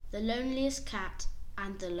The Loneliest Cat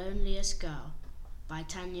and the Loneliest Girl by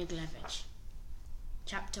Tanya Glevich.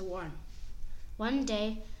 Chapter 1. One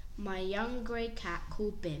day, my young grey cat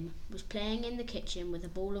called Bim was playing in the kitchen with a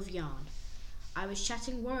ball of yarn. I was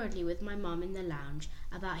chatting worriedly with my mum in the lounge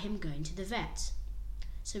about him going to the vet.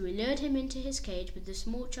 So we lured him into his cage with a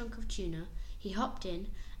small chunk of tuna. He hopped in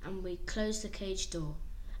and we closed the cage door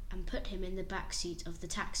and put him in the back seat of the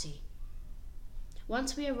taxi.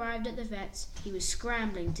 Once we arrived at the vet's, he was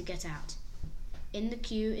scrambling to get out. In the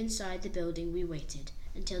queue inside the building we waited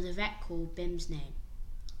until the vet called Bim's name.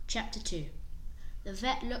 Chapter 2. The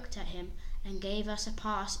vet looked at him and gave us a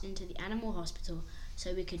pass into the animal hospital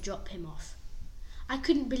so we could drop him off. I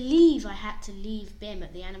couldn't believe I had to leave Bim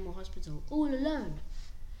at the animal hospital all alone.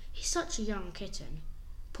 He's such a young kitten.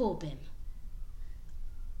 Poor Bim.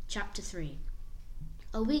 Chapter 3.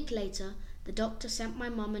 A week later, the doctor sent my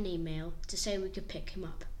mum an email to say we could pick him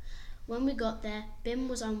up. When we got there, Bim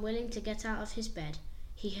was unwilling to get out of his bed.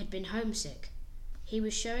 He had been homesick. He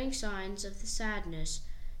was showing signs of the sadness,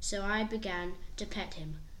 so I began to pet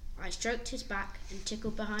him. I stroked his back and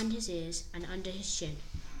tickled behind his ears and under his chin.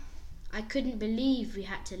 I couldn't believe we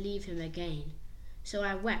had to leave him again, so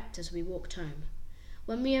I wept as we walked home.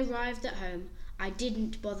 When we arrived at home, I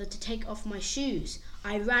didn't bother to take off my shoes.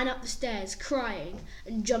 I ran up the stairs crying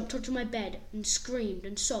and jumped onto my bed and screamed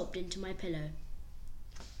and sobbed into my pillow.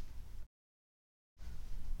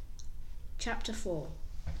 Chapter 4.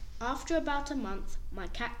 After about a month, my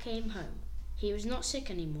cat came home. He was not sick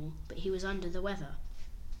anymore, but he was under the weather.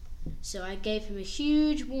 So I gave him a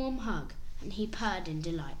huge warm hug and he purred in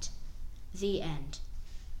delight. The end.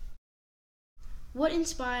 What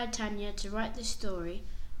inspired Tanya to write this story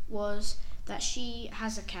was that she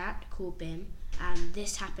has a cat called Bim, and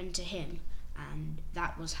this happened to him, and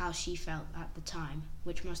that was how she felt at the time,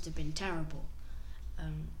 which must have been terrible.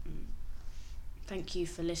 Thank you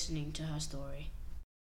for listening to her story.